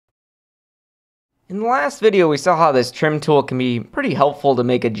In the last video, we saw how this trim tool can be pretty helpful to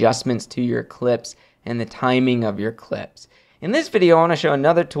make adjustments to your clips and the timing of your clips. In this video, I want to show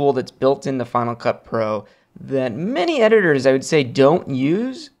another tool that's built into Final Cut Pro that many editors, I would say, don't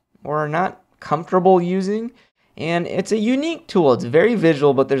use or are not comfortable using. And it's a unique tool. It's very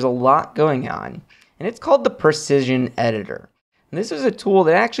visual, but there's a lot going on. And it's called the Precision Editor. And this is a tool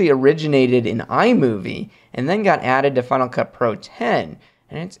that actually originated in iMovie and then got added to Final Cut Pro 10.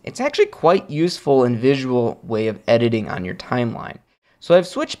 And it's actually quite useful and visual way of editing on your timeline. So I've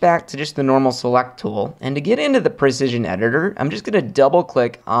switched back to just the normal select tool, and to get into the Precision Editor, I'm just going to double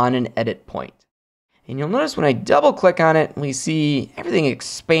click on an edit point. And you'll notice when I double click on it, we see everything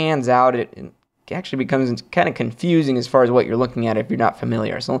expands out. It actually becomes kind of confusing as far as what you're looking at if you're not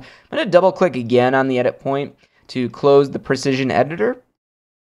familiar. So I'm going to double click again on the edit point to close the Precision Editor.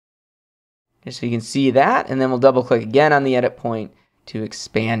 Just so you can see that, and then we'll double click again on the edit point to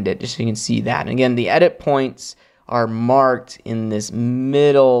expand it, just so you can see that. And again, the edit points are marked in this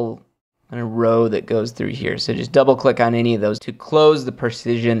middle kind of row that goes through here. So just double click on any of those to close the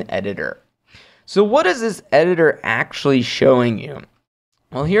Precision Editor. So what is this editor actually showing you?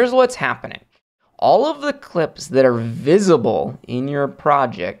 Well, here's what's happening. All of the clips that are visible in your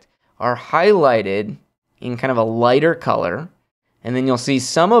project are highlighted in kind of a lighter color, and then you'll see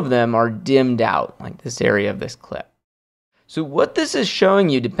some of them are dimmed out, like this area of this clip. So what this is showing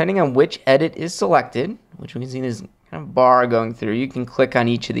you, depending on which edit is selected, which we can see this kind of bar going through, you can click on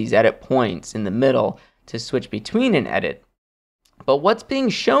each of these edit points in the middle to switch between an edit. But what's being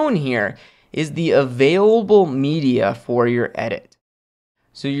shown here is the available media for your edit.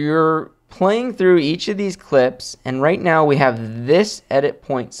 So you're playing through each of these clips, and right now we have this edit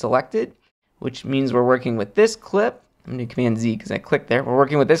point selected, which means we're working with this clip. I'm going to do Command Z because I clicked there. We're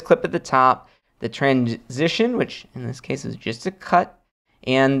working with this clip at the top, the transition, which in this case is just a cut,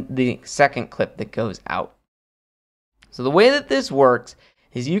 and the second clip that goes out. So the way that this works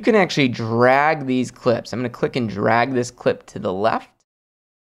is you can actually drag these clips. I'm going to click and drag this clip to the left.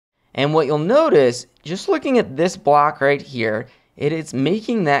 And what you'll notice, just looking at this block right here, it is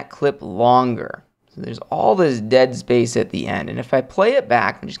making that clip longer. So there's all this dead space at the end. And if I play it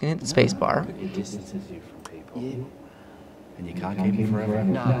back, I'm just going to hit the space bar. It distances you from people. Yeah. And you can't keep them forever.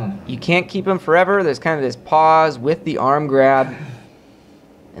 No. You can't keep them forever. There's kind of this pause with the arm grab,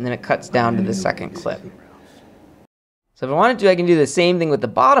 and then it cuts down to the second clip. So if I wanted to, I can do the same thing with the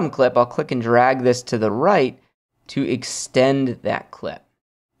bottom clip. I'll click and drag this to the right to extend that clip.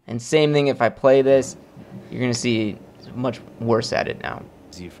 And same thing if I play this, you're going to see it's a much worse edit now.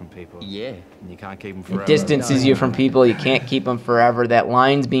 You from people. Yeah. And you can't keep them forever. It distances you from people. You can't keep them forever. That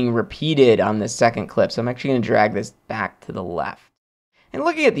line's being repeated on the second clip. So I'm actually going to drag this back to the left. And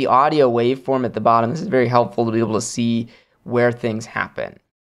looking at the audio waveform at the bottom, this is very helpful to be able to see where things happen.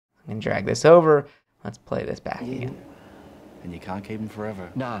 I'm going to drag this over. Let's play this back again. And you can't keep them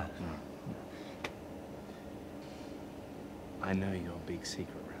forever. Nah. I know your big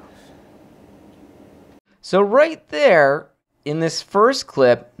secret, Ralph. So right there, in this first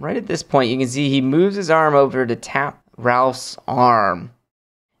clip, right at this point, you can see he moves his arm over to tap Ralph's arm.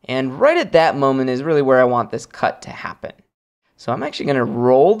 And right at that moment is really where I want this cut to happen. So I'm actually going to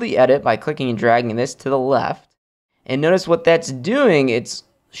roll the edit by clicking and dragging this to the left. And notice what that's doing, it's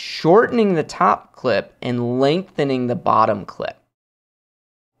shortening the top clip and lengthening the bottom clip.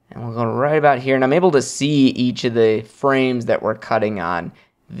 And we'll go right about here, and I'm able to see each of the frames that we're cutting on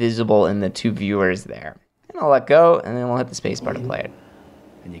visible in the two viewers there. And I'll let go, and then we'll hit the spacebar to play it.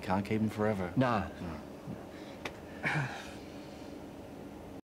 And you can't keep them forever. Nah.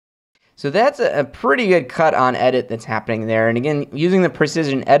 So that's a pretty good cut on edit that's happening there. And again, using the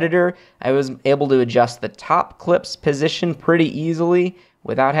Precision Editor, I was able to adjust the top clip's position pretty easily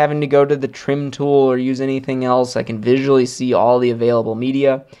without having to go to the trim tool or use anything else. I can visually see all the available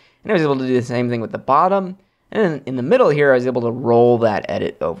media. And I was able to do the same thing with the bottom. And then in the middle here, I was able to roll that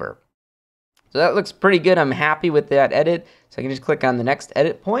edit over. So that looks pretty good. I'm happy with that edit. So I can just click on the next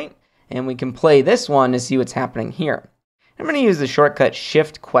edit point, and we can play this one to see what's happening here. I'm going to use the shortcut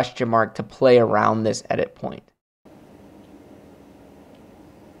Shift ? To play around this edit point.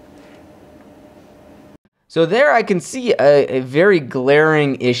 So there I can see a very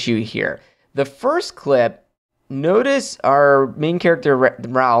glaring issue here. The first clip, notice our main character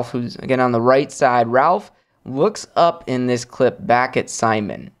Ralph, who's again on the right side. Ralph looks up in this clip back at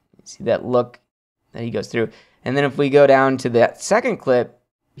Simon. See that look that he goes through. And then if we go down to that second clip,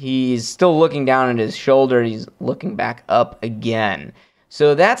 he's still looking down at his shoulder. He's looking back up again.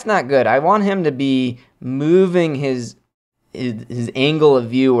 So that's not good. I want him to be moving his angle of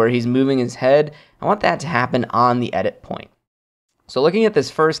view where he's moving his head. I want that to happen on the edit point. So looking at this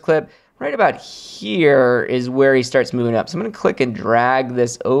first clip, right about here is where he starts moving up. So I'm going to click and drag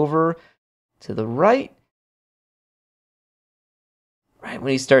this over to the right. Right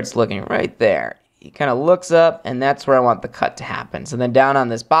when he starts looking right there. He kind of looks up, and that's where I want the cut to happen. So then down on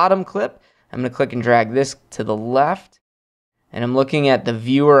this bottom clip, I'm going to click and drag this to the left. And I'm looking at the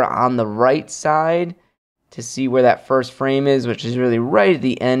viewer on the right side to see where that first frame is, which is really right at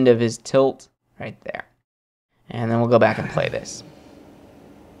the end of his tilt, right there. And then we'll go back and play this.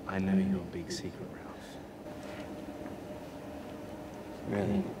 I know your big secret, Ralph.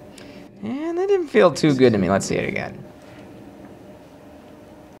 Really? And that didn't feel too good to me. Let's see it again.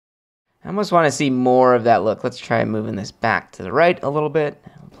 I almost want to see more of that look. Let's try moving this back to the right a little bit.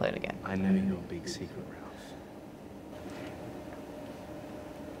 I'll play it again. I know your big secret, Ralph.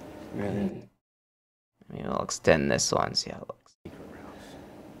 Really? Maybe I'll extend this one, see how it looks. Secret, Ralph.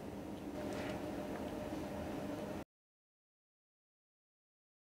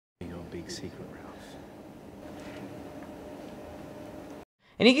 Your big secret, Ralph.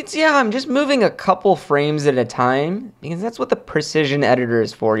 And you can see how I'm just moving a couple frames at a time, because that's what the precision editor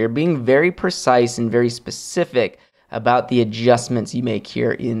is for. You're being very precise and very specific about the adjustments you make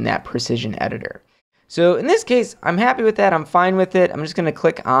here in that precision editor. So in this case, I'm happy with that. I'm fine with it. I'm just going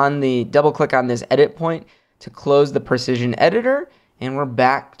to double click on this edit point to close the precision editor, and we're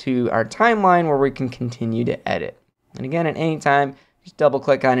back to our timeline where we can continue to edit. And again, at any time, just double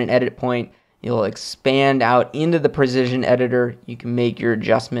click on an edit point. You'll expand out into the precision editor. You can make your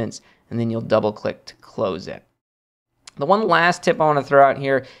adjustments, and then you'll double click to close it. The one last tip I want to throw out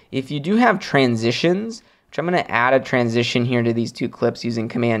here, if you do have transitions, which I'm going to add a transition here to these two clips using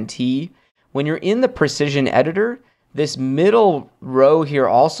Command T. When you're in the precision editor, this middle row here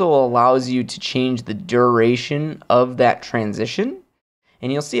also allows you to change the duration of that transition.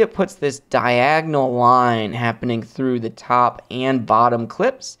 And you'll see it puts this diagonal line happening through the top and bottom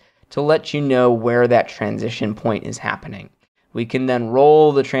clips to let you know where that transition point is happening. We can then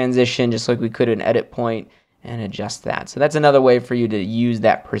roll the transition just like we could an edit point and adjust that. So that's another way for you to use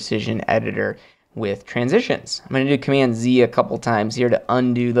that precision editor with transitions. I'm going to do Command Z a couple times here to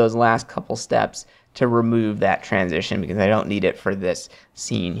undo those last couple steps to remove that transition because I don't need it for this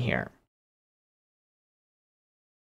scene here.